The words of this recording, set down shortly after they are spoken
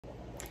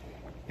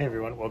Hey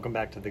everyone, welcome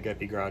back to the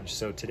Guppy Garage.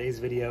 So today's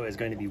video is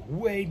going to be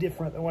way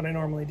different than what I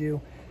normally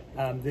do.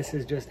 This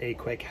is just a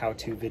quick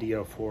how-to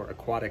video for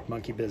aquatic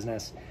monkey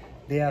business.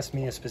 They asked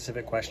me a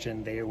specific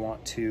question. They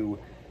want to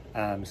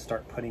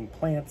start putting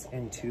plants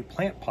into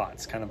plant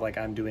pots, kind of like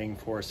I'm doing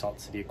for Salt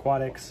City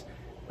Aquatics,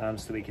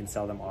 so we can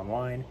sell them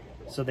online.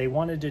 So they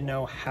wanted to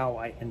know how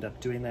I end up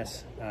doing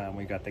this.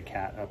 We've got the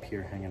cat up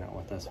here hanging out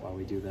with us while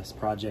we do this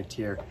project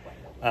here.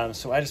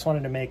 So I just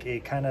wanted to make a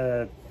kind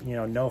of,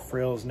 no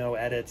frills, no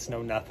edits,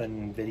 no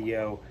nothing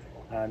video,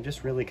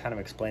 just really kind of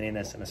explaining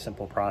this in a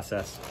simple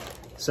process.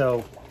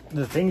 So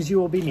the things you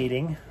will be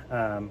needing,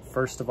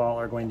 first of all,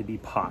 are going to be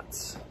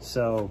pots.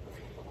 So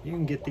you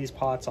can get these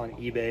pots on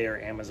eBay or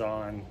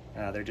Amazon.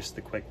 They're just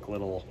the quick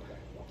little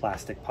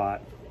plastic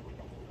pot.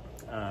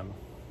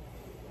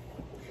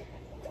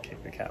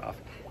 Kick the cat off.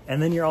 And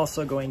then you're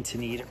also going to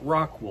need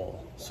rock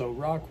wool. So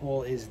rock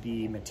wool is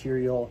the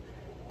material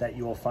that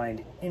you will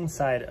find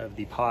inside of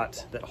the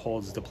pot that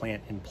holds the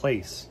plant in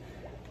place.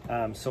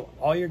 So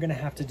all you're gonna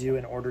have to do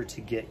in order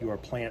to get your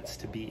plants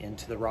to be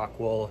into the rock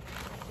wool,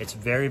 it's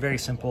very, very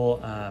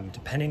simple,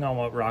 depending on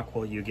what rock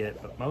wool you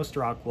get, but most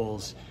rock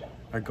wools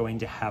are going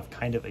to have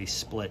kind of a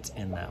split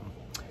in them.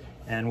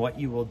 And what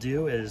you will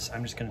do is,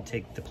 I'm just gonna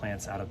take the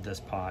plants out of this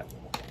pot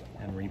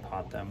and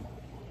repot them.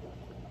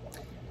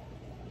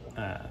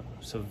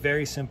 So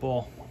very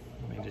simple.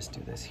 Let me just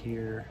do this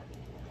here.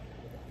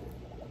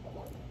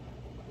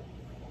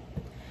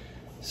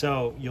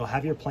 So you'll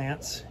have your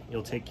plants,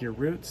 you'll take your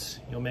roots,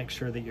 you'll make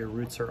sure that your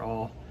roots are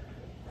all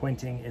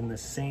pointing in the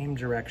same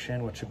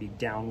direction, which would be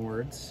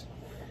downwards.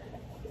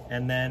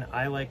 And then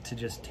I like to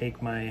just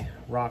take my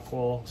rock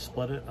wool,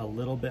 split it a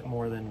little bit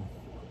more than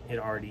it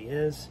already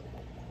is.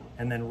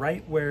 And then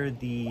right where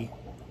the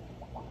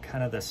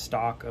kind of the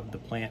stalk of the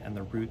plant and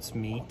the roots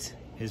meet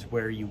is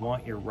where you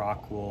want your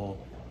rock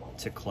wool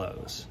to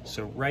close.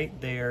 So right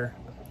there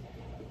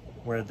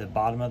where the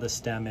bottom of the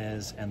stem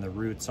is and the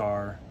roots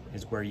are,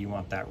 is where you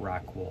want that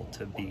rock wool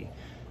to be.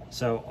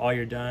 So all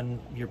you're done,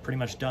 you're pretty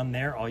much done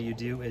there. All you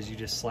do is you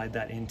just slide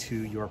that into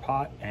your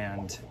pot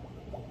and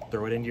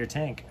throw it into your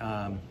tank.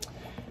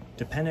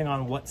 Depending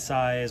on what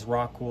size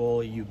rock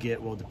wool you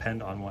get will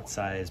depend on what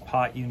size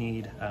pot you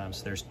need.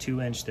 So there's 2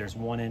 inch, there's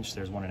 1 inch,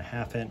 there's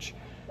 1.5 inch.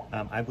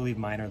 I believe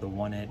mine are the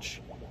 1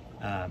 inch.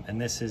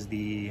 And this is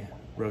the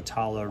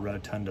Rotala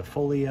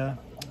rotundifolia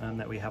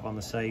that we have on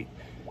the site.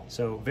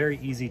 So very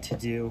easy to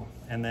do.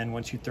 And then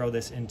once you throw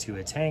this into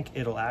a tank,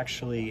 it'll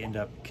actually end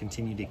up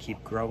continue to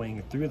keep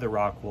growing through the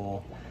rock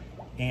wool.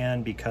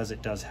 And because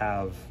it does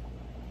have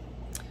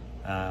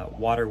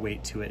water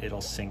weight to it, it'll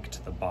sink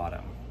to the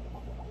bottom.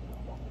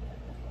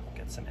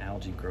 Get some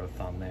algae growth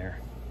on there.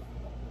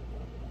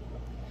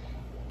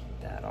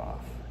 Get that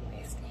off.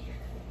 Nasty.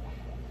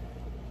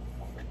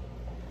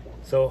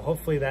 So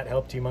hopefully that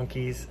helped you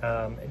monkeys.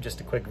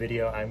 Just a quick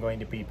video. I'm going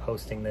to be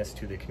posting this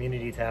to the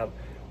community tab.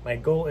 My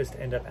goal is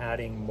to end up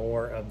adding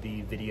more of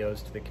the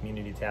videos to the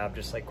community tab,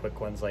 just like quick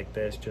ones like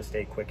this, just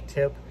a quick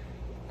tip.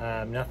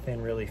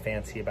 Nothing really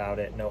fancy about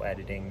it, no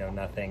editing, no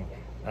nothing.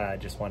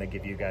 Just want to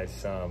give you guys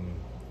some,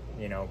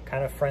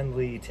 kind of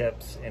friendly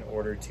tips in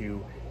order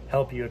to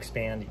help you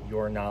expand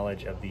your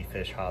knowledge of the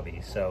fish hobby.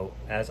 So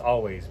as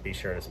always, be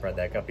sure to spread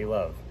that guppy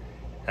love.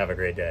 Have a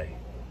great day.